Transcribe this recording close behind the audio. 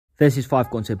This is 5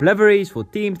 concept liveries for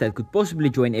teams that could possibly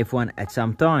join F1 at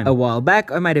some time. A while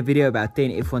back I made a video about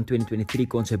 10 F1 2023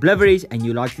 concept liveries and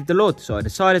you liked it a lot, so I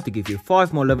decided to give you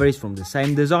 5 more liveries from the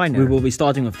same designer. We will be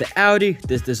starting with the Audi.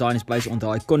 This design is based on the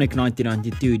iconic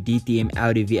 1992 DTM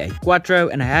Audi V8 Quattro,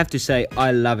 and I have to say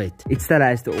I love it. It still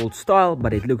has the old style,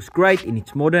 but it looks great in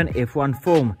its modern F1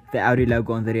 form. The Audi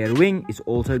logo on the rear wing is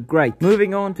also great.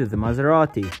 Moving on to the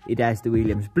Maserati. It has the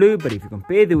Williams blue, but if you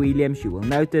compare the Williams, you will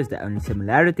notice the only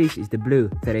similarities is the blue.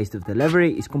 The rest of the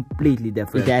livery is completely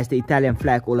different. It has the Italian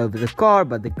flag all over the car,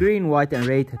 but the green, white and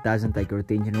red doesn't take your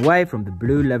attention away from the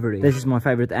blue livery. This is my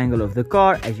favorite angle of the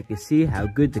car, as you can see how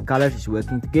good the colors is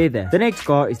working together. The next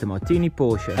car is the Martini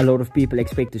Porsche. A lot of people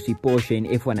expect to see Porsche in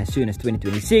F1 as soon as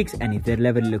 2026, and if their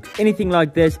livery looks anything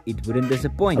like this, it wouldn't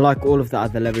disappoint. Like all of the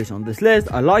other liveries on this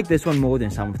list, I like this one more than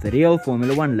some of the real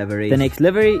Formula 1 liveries. The next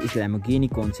livery is the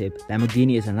Lamborghini Concept.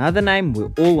 Lamborghini is another name we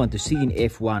all want to see in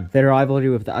F1. The rivalry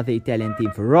with the other Italian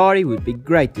team Ferrari would be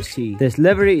great to see. This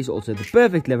livery is also the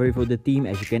perfect livery for the team,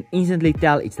 as you can instantly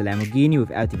tell it's the Lamborghini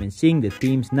without even seeing the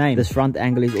team's name. This front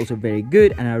angle is also very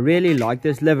good and I really like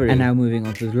this livery. And now moving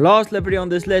on to the last livery on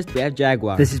this list, we have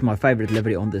Jaguar. This is my favorite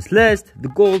livery on this list. The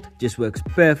gold just works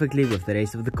perfectly with the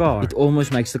rest of the car. It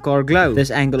almost makes the car glow. This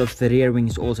angle of the rear wing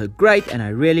is also great and I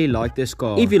really like this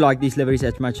car. If you like these liveries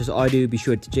as much as I do, be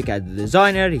sure to check out the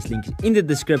designer. His link is in the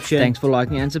description. Thanks for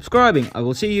liking and subscribing. I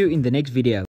will see you in the next video.